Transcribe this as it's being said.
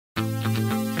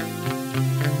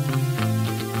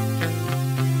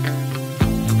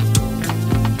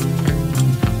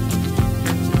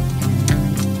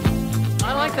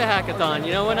hackathon.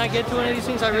 You know, when I get to one of these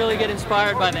things, I really get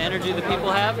inspired by the energy that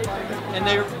people have, and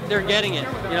they're getting it.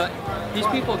 You know, these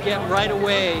people get right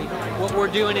away what we're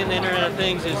doing in the Internet of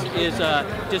Things is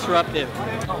disruptive.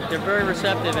 They're very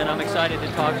receptive, and I'm excited to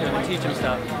talk to them and teach them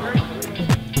stuff.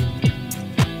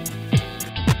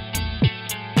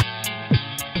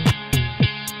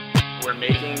 We're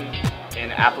making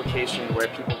an application where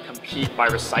people compete by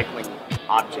recycling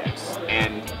objects,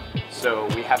 and so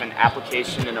we have an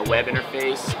application and a web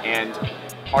interface, and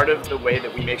part of the way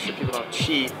that we make sure people don't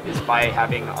cheat is by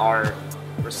having our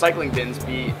recycling bins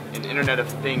be an Internet of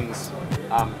Things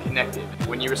connected.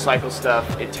 When you recycle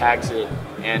stuff, it tags it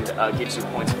and gives you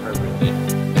points appropriately.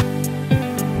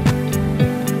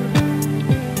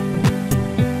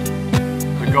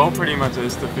 The goal pretty much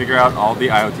is to figure out all the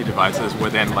IoT devices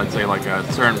within, let's say, like a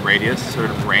certain radius,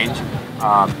 certain range,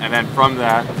 and then from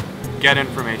that, get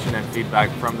information and feedback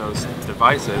from those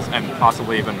devices and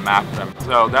possibly even map them.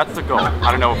 So that's the goal. I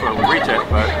don't know if we'll reach it,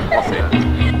 but we'll see.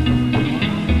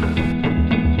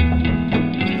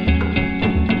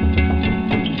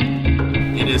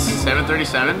 It is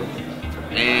 7:37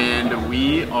 and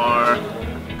we are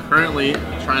currently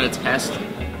trying to test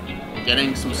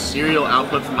getting some serial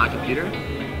output from my computer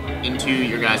into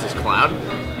your guys' cloud.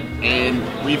 And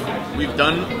we've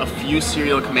done a few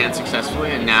serial commands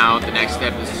successfully, and now the next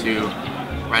step is to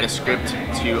write a script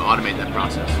to automate that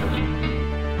process.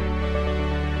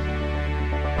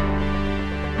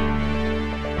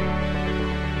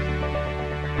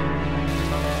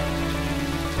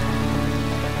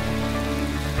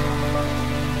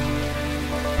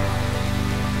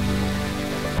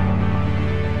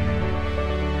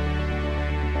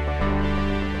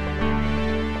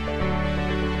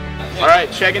 All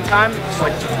right, check-in time. It's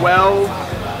like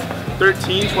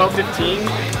 12:13,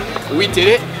 12:15. We did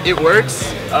it. It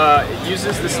works. It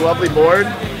uses this lovely board,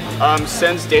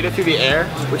 sends data through the air,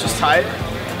 which is tight,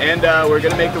 and we're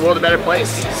gonna make the world a better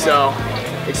place. So,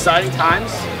 exciting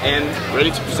times and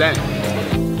ready to present.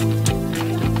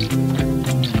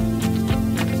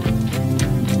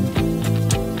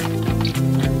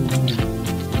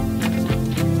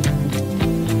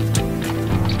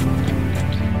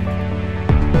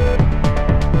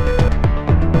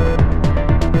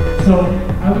 So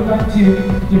I would like to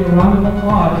give a round of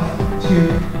applause to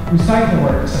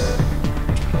RecycleWorks.